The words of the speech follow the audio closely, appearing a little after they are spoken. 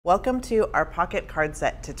Welcome to our pocket card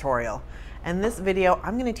set tutorial. In this video,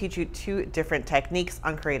 I'm going to teach you two different techniques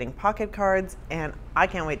on creating pocket cards, and I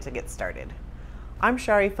can't wait to get started. I'm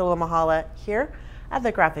Charee Filimoehala here at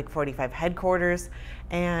the G45 headquarters,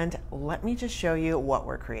 and let me just show you what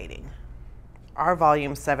we're creating. Our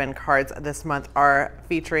Volume 7 cards this month are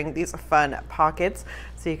featuring these fun pockets.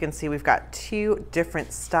 So you can see we've got two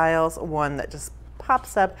different styles, one that just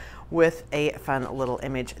pops up with a fun little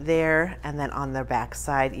image there, and then on the back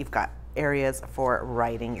side you've got areas for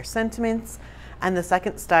writing your sentiments, and the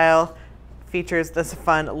second style features this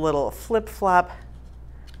fun little flip-flop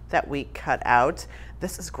that we cut out.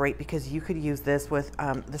 This is great because you could use this with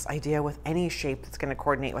this idea with any shape that's going to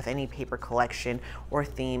coordinate with any paper collection or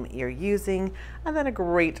theme you're using, and then a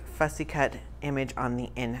great fussy cut image on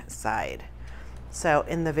the inside. So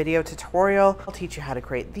in the video tutorial, I'll teach you how to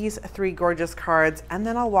create these three gorgeous cards, and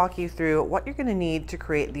then I'll walk you through what you're going to need to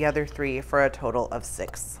create the other three for a total of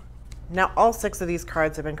 6. Now, all 6 of these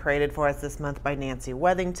cards have been created for us this month by Nancy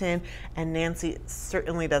Wethington, and Nancy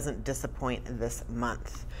certainly doesn't disappoint this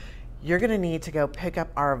month. You're going to need to go pick up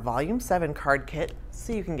our Volume 7 card kit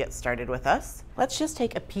so you can get started with us. Let's just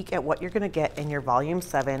take a peek at what you're going to get in your Volume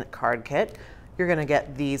 7 card kit. You're going to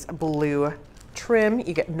get these blue trim.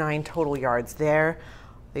 You get 9 total yards there.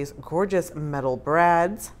 These gorgeous metal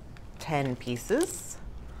brads, 10 pieces.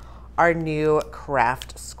 Our new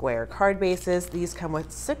Kraft square card bases. These come with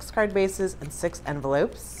 6 card bases and 6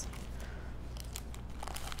 envelopes.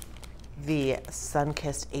 The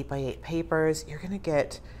sun-kissed 8x8 papers. You're going to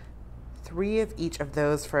get 3 of each of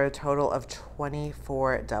those for a total of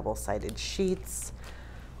 24 double-sided sheets.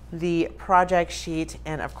 The project sheet,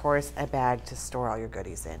 and of course a bag to store all your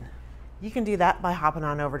goodies in. You can do that by hopping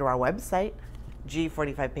on over to our website,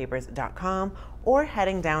 G45papers.com, or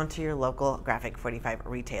heading down to your local Graphic 45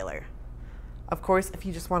 retailer. Of course, if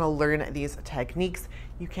you just want to learn these techniques,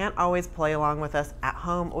 you can't always play along with us at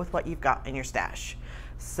home with what you've got in your stash.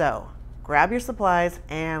 So grab your supplies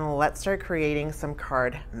and let's start creating some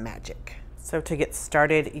card magic. So to get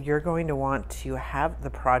started, you're going to want to have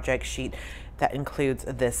the project sheet that includes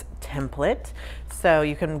this template. So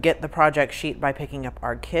you can get the project sheet by picking up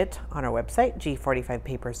our kit on our website,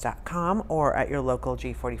 G45papers.com, or at your local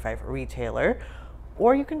G45 retailer.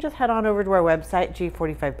 Or you can just head on over to our website,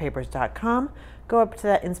 G45papers.com, go up to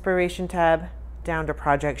that inspiration tab, down to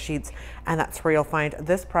project sheets, and that's where you'll find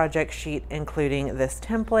this project sheet, including this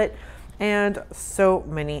template and so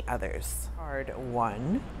many others. Card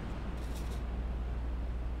 1.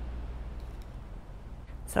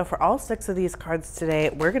 So for all 6 of these cards today,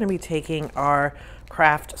 we're going to be taking our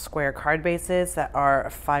Kraft square card bases that are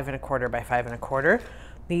 5 1/4 by 5 1/4.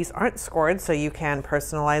 These aren't scored, so you can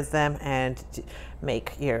personalize them and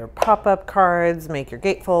make your pop-up cards, make your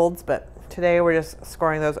gatefolds, but today we're just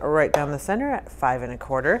scoring those right down the center at 5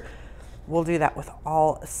 1/4. We'll do that with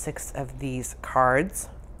all 6 of these cards.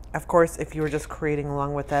 Of course, if you were just creating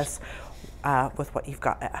along with us with what you've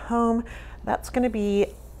got at home, that's going to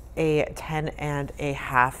be a 10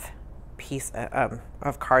 1/2 piece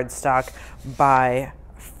of cardstock by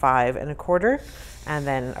 5 1/4, and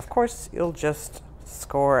then of course you'll just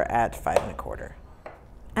score at 5 1/4,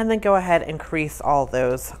 and then go ahead and crease all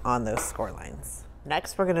those on those score lines.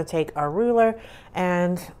 Next, we're going to take our ruler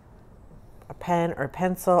and a pen or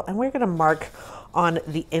pencil, and we're going to mark on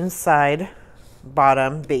the inside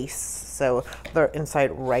bottom base, so the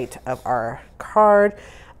inside right of our card,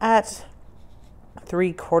 at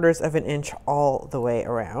 3/4 of an inch all the way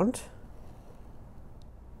around.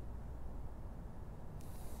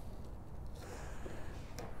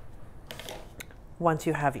 Once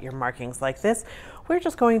you have your markings like this, we're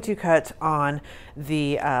just going to cut on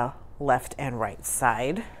the left and right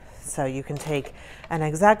side. So you can take an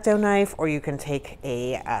X-Acto knife, or you can take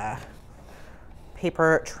a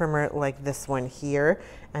paper trimmer like this one here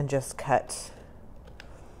and just cut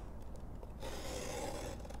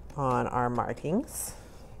on our markings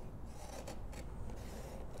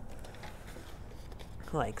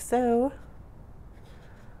like so.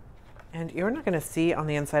 And you're not going to see on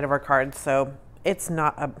the inside of our card, so it's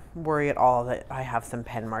not a worry at all that I have some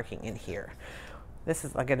pen marking in here. This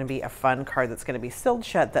is going to be a fun card that's going to be sealed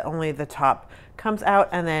shut, that only the top comes out,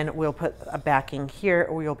 and then we'll put a backing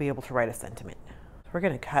here where you'll be able to write a sentiment. We're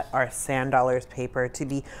going to cut our sand dollars paper to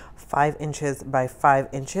be 5 inches by 5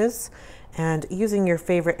 inches, and using your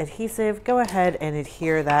favorite adhesive, go ahead and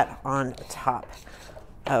adhere that on top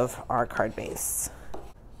of our card base.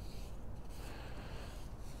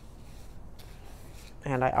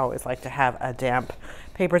 And I always like to have a damp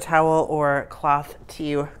paper towel or cloth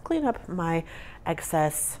to clean up my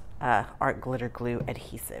excess art glitter glue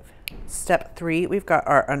adhesive. Step 3, we've got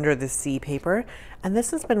our under the sea paper, and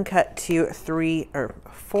this has been cut to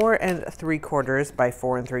 4 3/4 by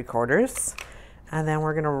 4 3/4, and then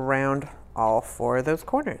we're going to round all 4 of those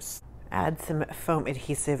corners. Add some foam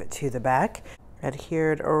adhesive to the back,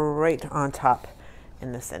 adhered right on top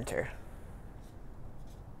in the center.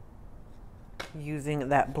 Using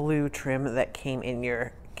that blue trim that came in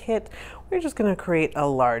your kit, we're just going to create a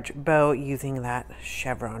large bow using that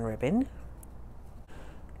chevron ribbon.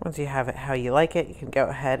 Once you have it how you like it, you can go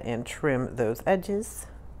ahead and trim those edges.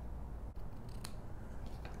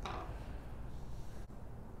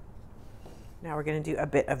 Now we're going to do a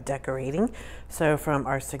bit of decorating. So from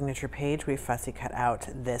our signature page, we fussy cut out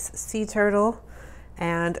this sea turtle.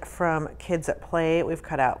 And from Kids at Play, we've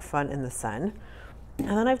cut out Fun in the Sun. And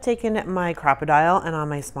then I've taken my crocodile, and on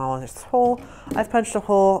my smallest hole, I've punched a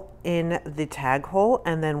hole in the tag hole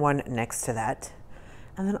and then one next to that.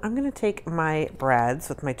 And then I'm going to take my brads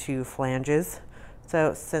with my 2 flanges.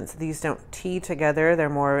 So since these don't tee together, they're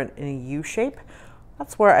more in a U shape.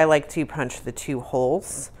 That's where I like to punch the 2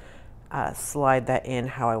 holes. Slide that in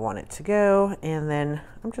how I want it to go. And then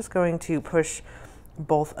I'm just going to push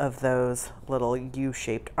both of those little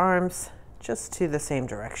U-shaped arms just to the same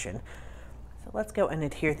direction. So let's go and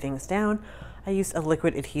adhere things down. I used a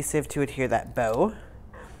liquid adhesive to adhere that bow.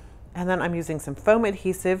 And then I'm using some foam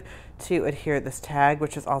adhesive to adhere this tag,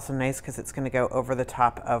 which is also nice because it's going to go over the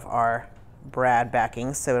top of our brad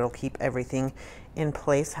backing, so it'll keep everything in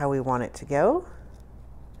place how we want it to go.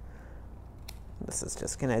 This is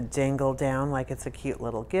just going to dangle down like it's a cute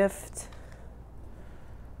little gift.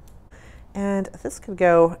 And this could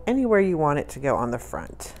go anywhere you want it to go on the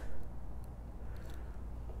front.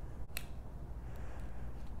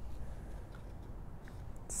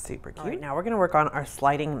 Super cute. All right, now we're going to work on our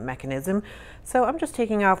sliding mechanism. So I'm just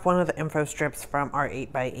taking off one of the info strips from our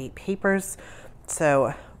 8x8 papers.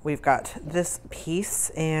 So we've got this piece,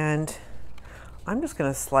 and I'm just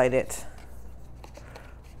going to slide it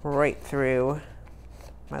right through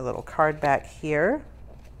my little card back here.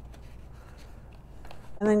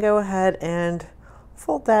 And then go ahead and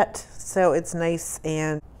fold that so it's nice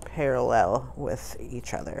and parallel with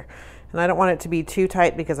each other. And I don't want it to be too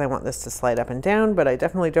tight because I want this to slide up and down, but I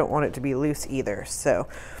definitely don't want it to be loose either. So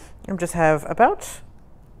I just have about,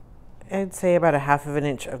 I'd say about 1/2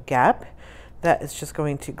 inch of gap that is just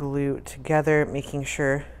going to glue together, making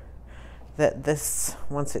sure that this,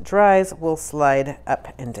 once it dries, will slide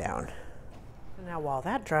up and down. Now while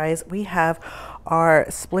that dries, we have our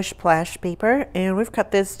splish splash paper, and we've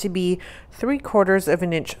cut this to be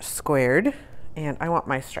 3/4 inch squared, and I want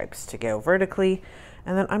my stripes to go vertically.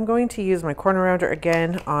 And then I'm going to use my corner rounder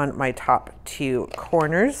again on my top 2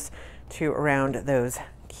 corners to round those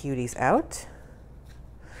cuties out.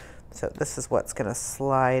 So this is what's going to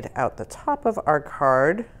slide out the top of our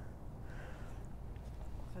card.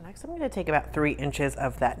 So next I'm going to take about 3 inches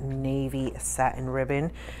of that navy satin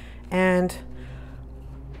ribbon, and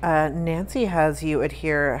Nancy has you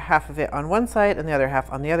adhere half of it on one side and the other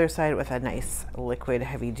half on the other side with a nice liquid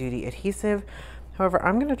heavy-duty adhesive. However,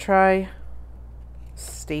 I'm going to try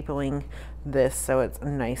stapling this so it's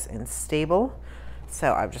nice and stable.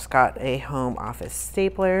 So I've just got a home office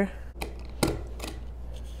stapler.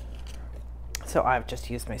 So I've just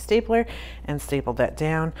used my stapler and stapled that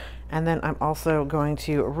down. And then I'm also going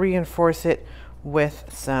to reinforce it with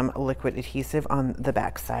some liquid adhesive on the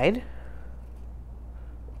back side.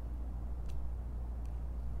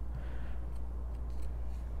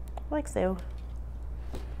 Like so.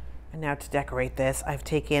 And now to decorate this, I've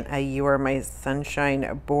taken a You Are My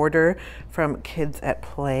Sunshine border from Kids at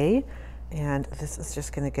Play, and this is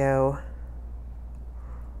just going to go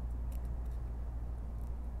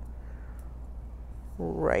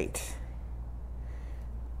right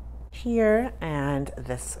here, and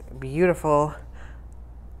this beautiful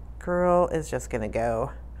girl is just going to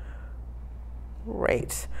go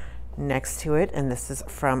right next to it, and this is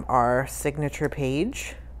from our signature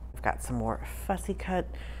page. I've got some more fussy cut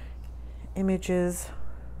images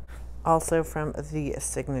also from the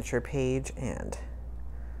signature page, and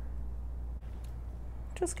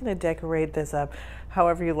just gonna decorate this up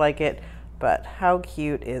however you like it, but how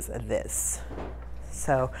cute is this?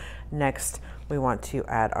 So next we want to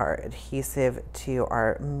add our adhesive to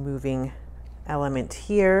our moving element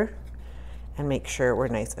here and make sure we're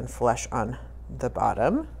nice and flush on the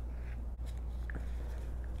bottom.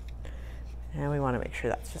 And we want to make sure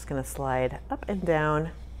that's just going to slide up and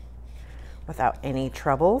down without any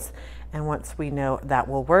troubles. And once we know that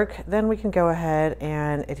will work, then we can go ahead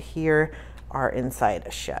and adhere our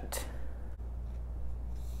inside shut.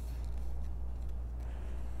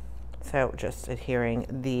 So just adhering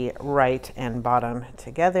the right and bottom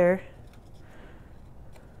together.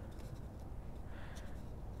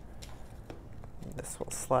 This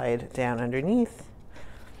will slide down underneath,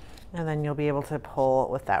 and then you'll be able to pull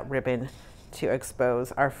with that ribbon to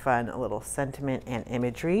expose our fun little sentiment and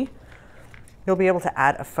imagery. You'll be able to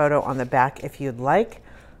add a photo on the back if you'd like,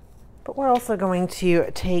 but we're also going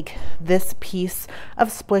to take this piece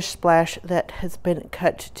of Splish Splash that has been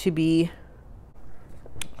cut to be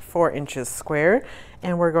 4 inches square,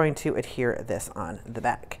 and we're going to adhere this on the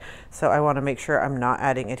back. So I want to make sure I'm not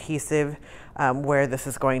adding adhesive where this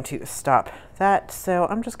is going to stop that. So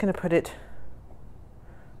I'm just going to put it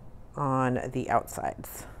on the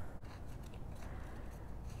outsides.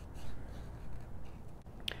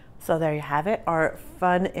 So there you have it, our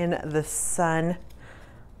Fun in the Sun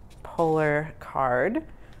polar card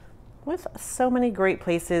with so many great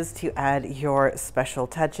places to add your special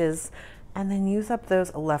touches, and then use up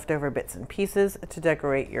those leftover bits and pieces to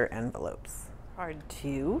decorate your envelopes. Card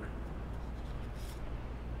 2.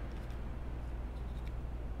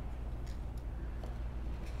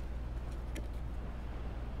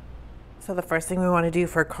 So the first thing we want to do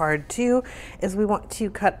for card 2 is we want to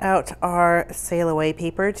cut out our sail away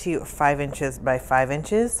paper to 5 inches by 5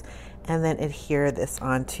 inches, and then adhere this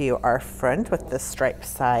onto our front with the striped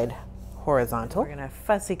side horizontal. We're going to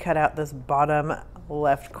fussy cut out this bottom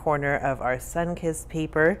left corner of our sun-kissed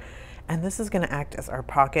paper, and this is going to act as our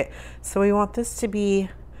pocket. So we want this to be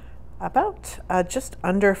about just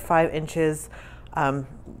under 5 inches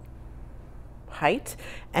height,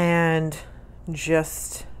 and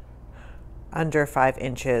just under 5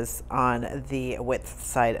 inches on the width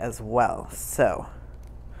side as well. So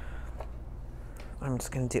I'm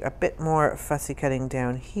just going to do a bit more fussy cutting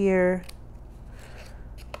down here.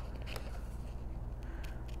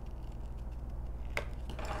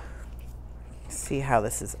 See how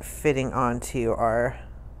this is fitting onto our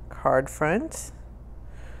card front.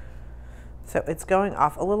 So it's going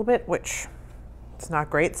off a little bit, which it's not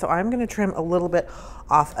great. So I'm going to trim a little bit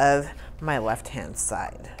off of my left-hand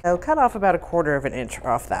side. I'll cut off about 1/4 of an inch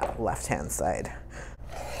off that left-hand side.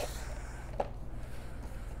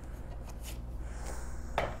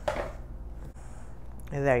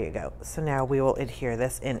 And there you go. So now we will adhere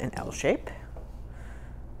this in an L shape.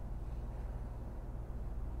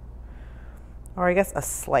 Or I guess a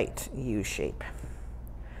slight U shape,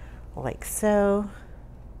 like so.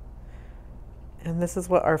 And this is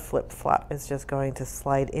what our flip-flop is just going to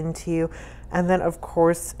slide into. And then of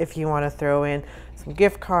course, if you want to throw in some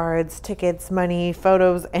gift cards, tickets, money,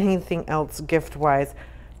 photos, anything else gift-wise,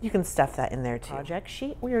 you can stuff that in there too. Project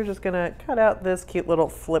sheet, we are just gonna cut out this cute little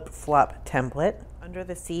flip-flop template. Under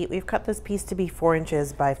the seat, we've cut this piece to be 4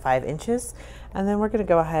 inches by 5 inches. And then we're gonna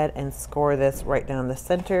go ahead and score this right down the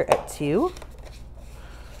center at 2.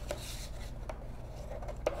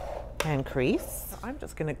 And crease. I'm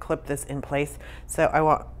just going to clip this in place. So I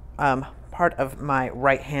want part of my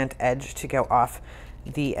right hand edge to go off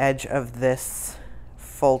the edge of this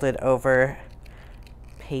folded over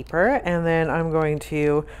paper, and then I'm going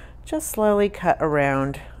to just slowly cut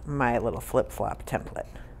around my little flip-flop template.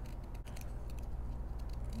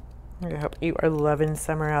 I hope you are loving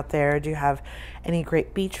summer out there. Do you have any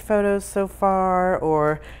great beach photos so far,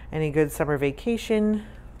 or any good summer vacation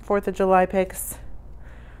 4th of July pics?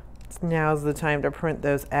 Now's the time to print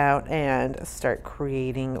those out and start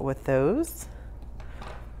creating with those.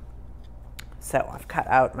 So I've cut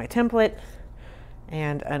out my template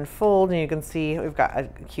and unfold, and you can see we've got a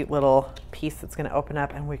cute little piece that's going to open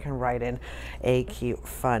up, and we can write in a cute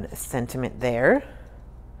fun sentiment there.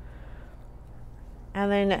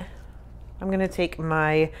 And then I'm going to take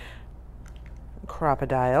my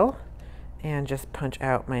crocodile and just punch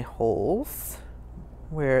out my holes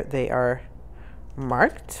where they are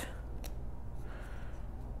marked.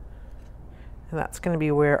 And that's going to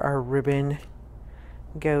be where our ribbon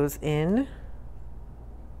goes in.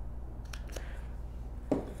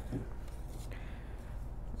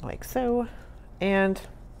 Like so. And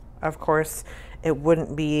of course, it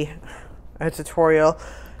wouldn't be a tutorial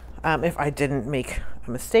if I didn't make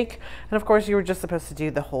a mistake. And of course, you were just supposed to do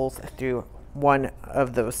the holes through one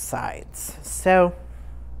of those sides. So,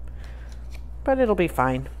 but it'll be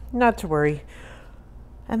fine, not to worry.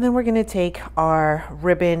 And then we're going to take our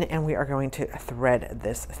ribbon and we are going to thread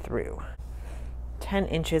this through. 10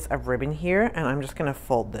 inches of ribbon here, and I'm just going to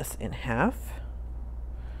fold this in half.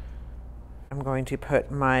 I'm going to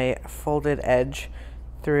put my folded edge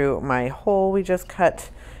through my hole we just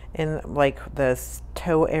cut in, like the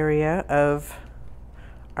toe area of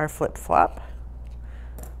our flip-flop,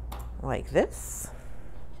 like this.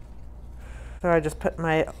 So I just put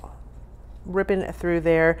my ribbon through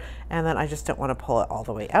there, and then I just don't want to pull it all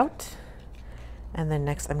the way out. And then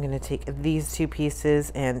next I'm going to take these two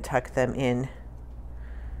pieces and tuck them in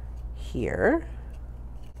here,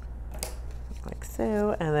 like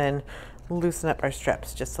so, and then loosen up our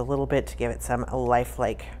straps just a little bit to give it some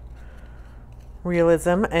lifelike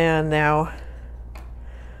realism. And now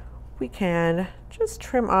we can just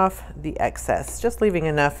trim off the excess, just leaving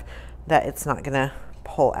enough that it's not going to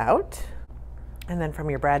pull out. And then from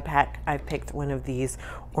your brad pack, I picked one of these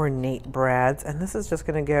ornate brads, and this is just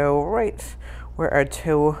going to go right where our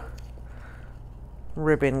toe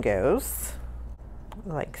ribbon goes,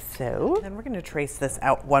 like so. Then we're going to trace this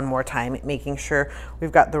out one more time, making sure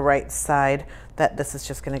we've got the right side, that this is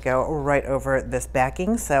just going to go right over this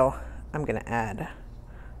backing. So I'm going to add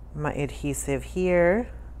my adhesive here,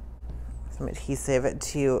 some adhesive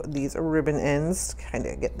to these ribbon ends, kind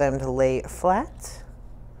of get them to lay flat,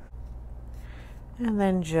 and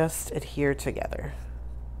then just adhere together.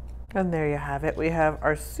 And there you have it. We have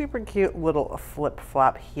our super cute little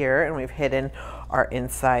flip-flop here, and we've hidden our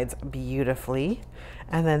insides beautifully.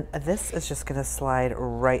 And then this is just gonna slide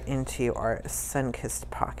right into our sun-kissed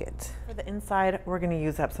pocket. For the inside, we're gonna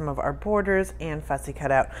use up some of our borders and fussy cut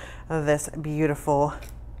out this beautiful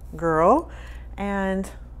girl. And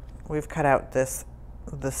we've cut out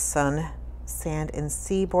the sun, sand, and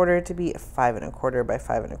sea border to be 5 1/4 by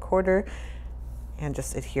 5 1/4, and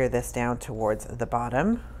just adhere this down towards the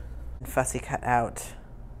bottom. Fussy cut out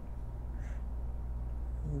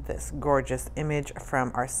this gorgeous image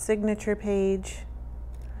from our signature page,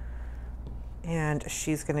 and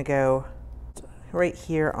she's going to go right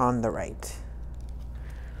here on the right.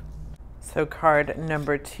 So card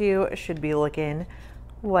number 2 should be looking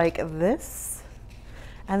like this.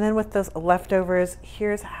 And then with those leftovers,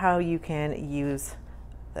 here's how you can use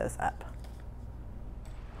those up.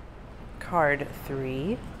 Card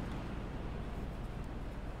 3.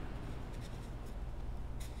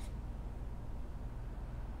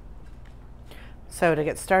 So to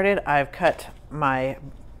get started, I've cut my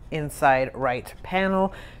inside right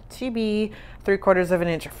panel to be 3/4 of an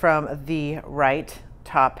inch from the right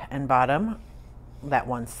top and bottom, that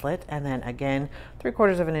one slit, and then again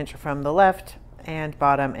 3/4 of an inch from the left and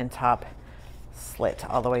bottom and top slit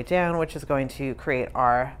all the way down, which is going to create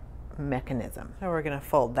our mechanism. So we're going to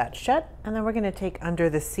fold that shut, and then we're going to take under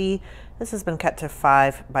the C. This has been cut to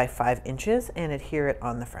 5 by 5 inches and adhere it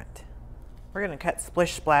on the front. We're going to cut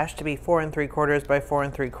Splish Splash to be 4 3/4 by 4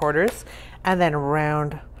 3/4, and then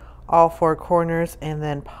round all 4 corners and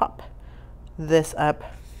then pop this up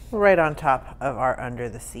right on top of our under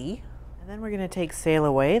the C. And then we're going to take Sail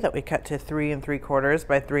Away that we cut to 3 3/4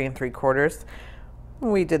 by 3 3/4.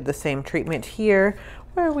 We did the same treatment here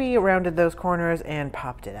where we rounded those corners and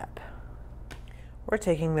popped it up. We're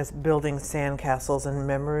taking this Building Sandcastles and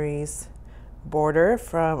Memories border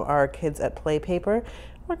from our Kids at Play paper.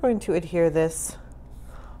 We're going to adhere this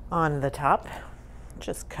on the top,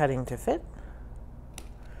 just cutting to fit.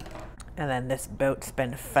 And then this boat's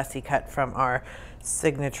been fussy cut from our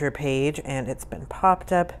signature page, and it's been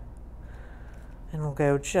popped up, and we'll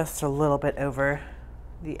go just a little bit over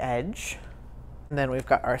the edge. And then we've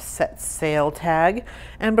got our set sail tag.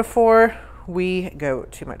 And before we go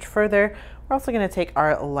too much further, we're also going to take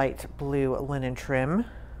our light blue linen trim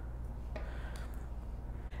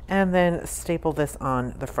and then staple this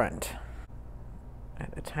on the front.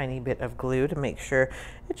 Add a tiny bit of glue to make sure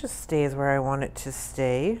it just stays where I want it to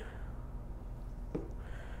stay.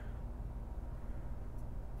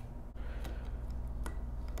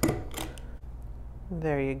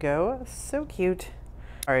 There you go, so cute.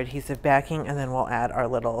 Our adhesive backing, and then we'll add our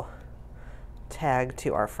little tag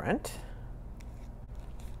to our front.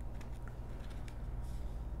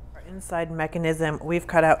 Our inside mechanism, we've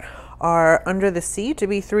cut out our under the C to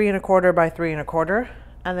be 3 1/4 by 3 1/4,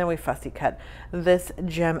 and then we fussy cut this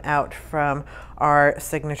gem out from our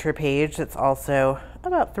signature page. It's also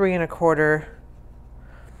about 3 1/4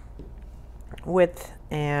 width,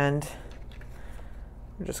 and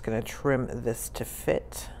we're just going to trim this to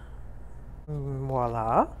fit.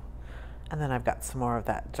 Voila. And then I've got some more of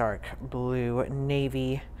that dark blue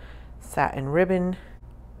navy satin ribbon.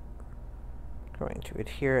 Going to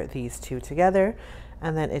adhere these two together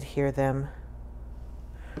and then adhere them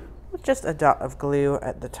with just a dot of glue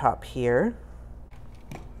at the top here.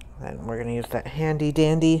 Then we're going to use that handy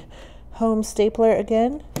dandy home stapler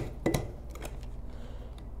again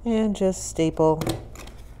and just staple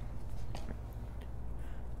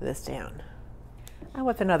this down. And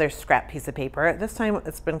with another scrap piece of paper, this time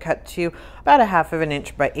it's been cut to about 1/2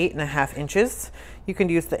 inch by 8 1/2 inches. You can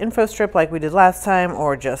use the info strip like we did last time,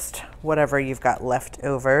 or just whatever you've got left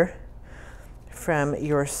over from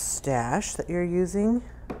your stash that you're using.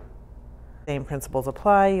 Same principles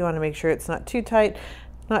apply. You want to make sure it's not too tight,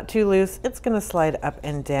 not too loose. It's going to slide up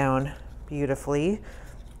and down beautifully.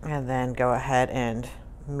 And then go ahead and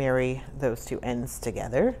marry those two ends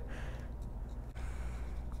together.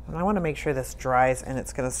 And I want to make sure this dries, and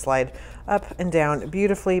it's going to slide up and down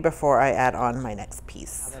beautifully before I add on my next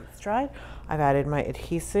piece. Now that it's dried, I've added my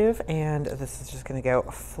adhesive, and this is just going to go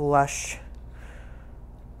flush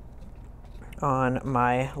on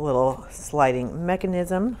my little sliding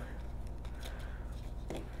mechanism.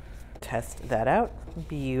 Test that out.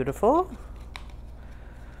 Beautiful.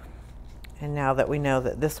 And now that we know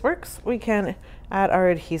that this works, we can add our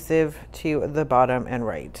adhesive to the bottom and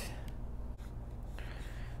right.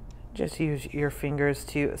 Just use your fingers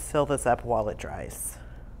to seal this up while it dries.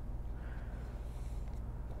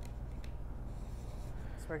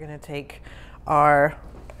 So we're going to take our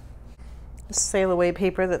sail away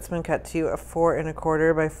paper that's been cut to a 4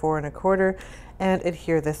 1/4 by 4 1/4 and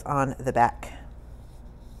adhere this on the back.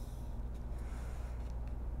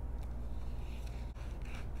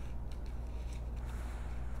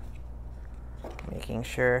 Making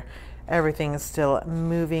sure everything is still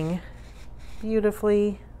moving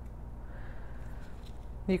beautifully.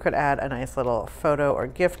 You could add a nice little photo or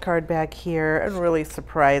gift card back here and really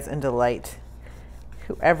surprise and delight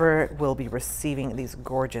whoever will be receiving these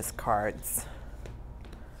gorgeous cards.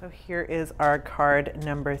 So here is our card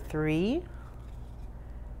number 3.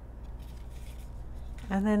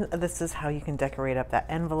 And then this is how you can decorate up that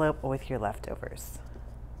envelope with your leftovers.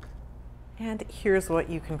 And here's what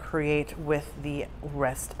you can create with the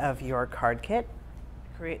rest of your card kit.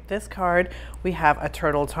 To create this card, we have a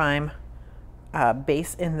turtle time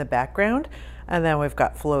base in the background, and then we've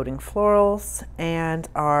got floating florals and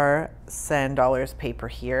our $10 paper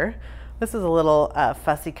here. This is a little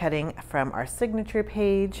fussy cutting from our signature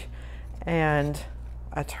page and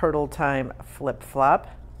a turtle time flip flop.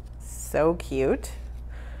 So cute.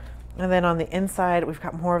 And then on the inside, we've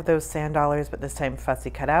got more of those $10, but this time fussy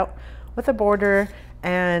cut out, with a border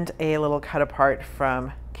and a little cut apart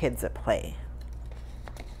from Kids at Play.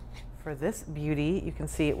 For this beauty, you can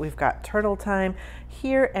see we've got turtle time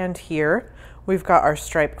here and here. We've got our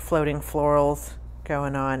striped floating florals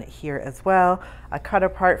going on here as well. A cut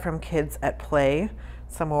apart from Kids at Play,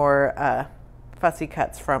 some more fussy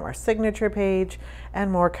cuts from our signature page,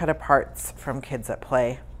 and more cut aparts from Kids at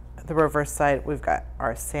Play. The reverse side, we've got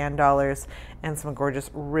our $10 and some gorgeous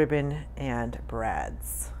ribbon and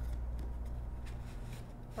brads.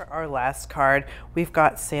 For our last card, we've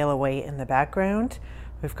got Sail Away in the background.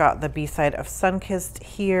 We've got the B-side of Sunkissed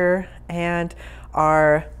here and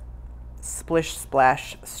our Splish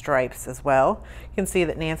Splash stripes as well. You can see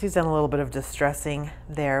that Nancy's done a little bit of distressing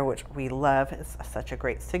there, which we love. It's such a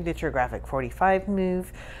great signature graphic 45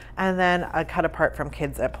 move. And then a cut apart from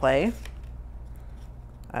Kids at Play.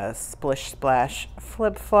 A Splish Splash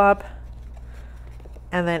flip flop.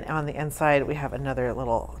 And then on the inside, we have another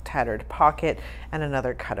little tattered pocket and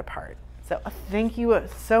another cut apart. So thank you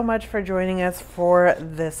so much for joining us for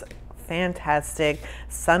this fantastic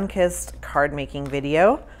sun-kissed card making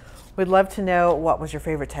video. We'd love to know what was your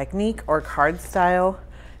favorite technique or card style.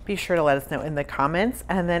 Be sure to let us know in the comments.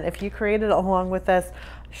 And then if you created along with us,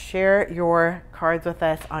 share your cards with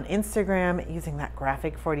us on Instagram using that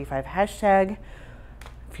graphic45 hashtag.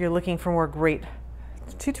 If you're looking for more great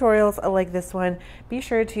tutorials like this one, be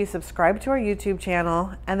sure to subscribe to our YouTube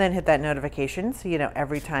channel and then hit that notification so you know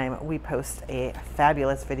every time we post a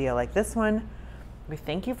fabulous video like this one. We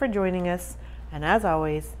thank you for joining us, and as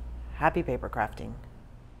always, happy paper crafting.